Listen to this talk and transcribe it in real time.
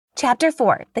Chapter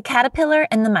 4: The Caterpillar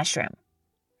and the Mushroom.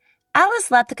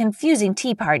 Alice left the confusing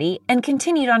tea party and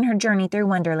continued on her journey through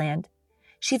Wonderland.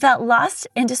 She felt lost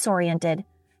and disoriented,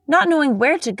 not knowing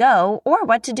where to go or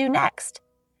what to do next.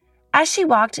 As she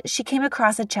walked, she came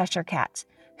across a Cheshire Cat,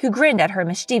 who grinned at her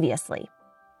mischievously.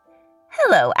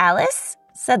 "Hello, Alice,"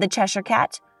 said the Cheshire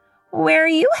Cat. "Where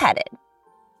are you headed?"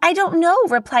 "I don't know,"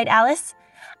 replied Alice.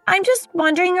 "I'm just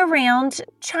wandering around,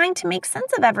 trying to make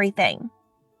sense of everything."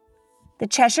 The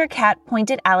Cheshire Cat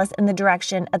pointed Alice in the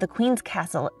direction of the Queen's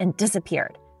castle and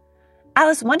disappeared.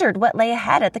 Alice wondered what lay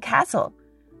ahead at the castle,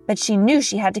 but she knew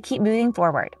she had to keep moving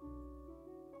forward.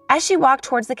 As she walked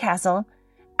towards the castle,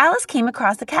 Alice came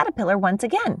across the caterpillar once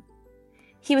again.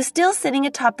 He was still sitting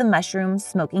atop the mushroom,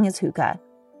 smoking his hookah.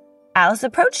 Alice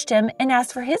approached him and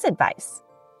asked for his advice.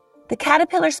 The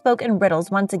caterpillar spoke in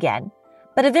riddles once again,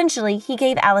 but eventually he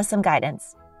gave Alice some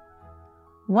guidance.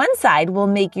 "One side will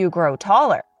make you grow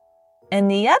taller, and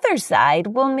the other side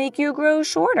will make you grow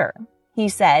shorter," he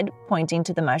said, pointing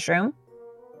to the mushroom.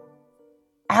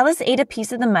 Alice ate a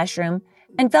piece of the mushroom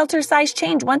and felt her size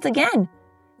change once again.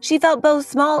 She felt both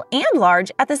small and large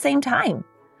at the same time,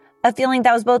 a feeling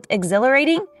that was both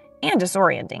exhilarating and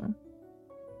disorienting.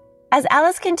 As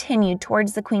Alice continued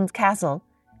towards the Queen's castle,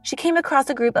 she came across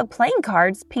a group of playing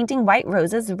cards painting white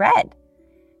roses red.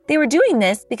 They were doing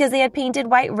this because they had painted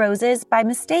white roses by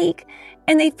mistake,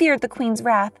 and they feared the Queen's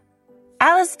wrath.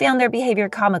 Alice found their behavior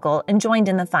comical and joined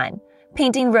in the fun,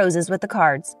 painting roses with the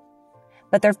cards.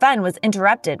 But their fun was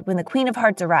interrupted when the Queen of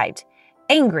Hearts arrived,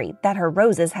 angry that her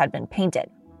roses had been painted.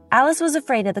 Alice was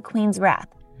afraid of the Queen's wrath,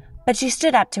 but she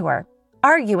stood up to her,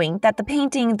 arguing that the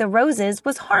painting the roses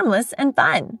was harmless and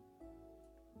fun.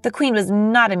 The Queen was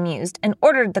not amused and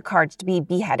ordered the cards to be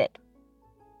beheaded.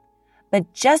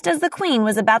 But just as the Queen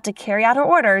was about to carry out her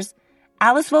orders,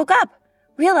 Alice woke up,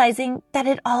 realizing that it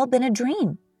had all been a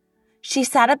dream. She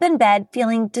sat up in bed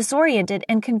feeling disoriented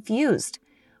and confused,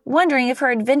 wondering if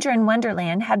her adventure in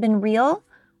Wonderland had been real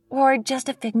or just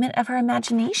a figment of her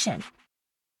imagination.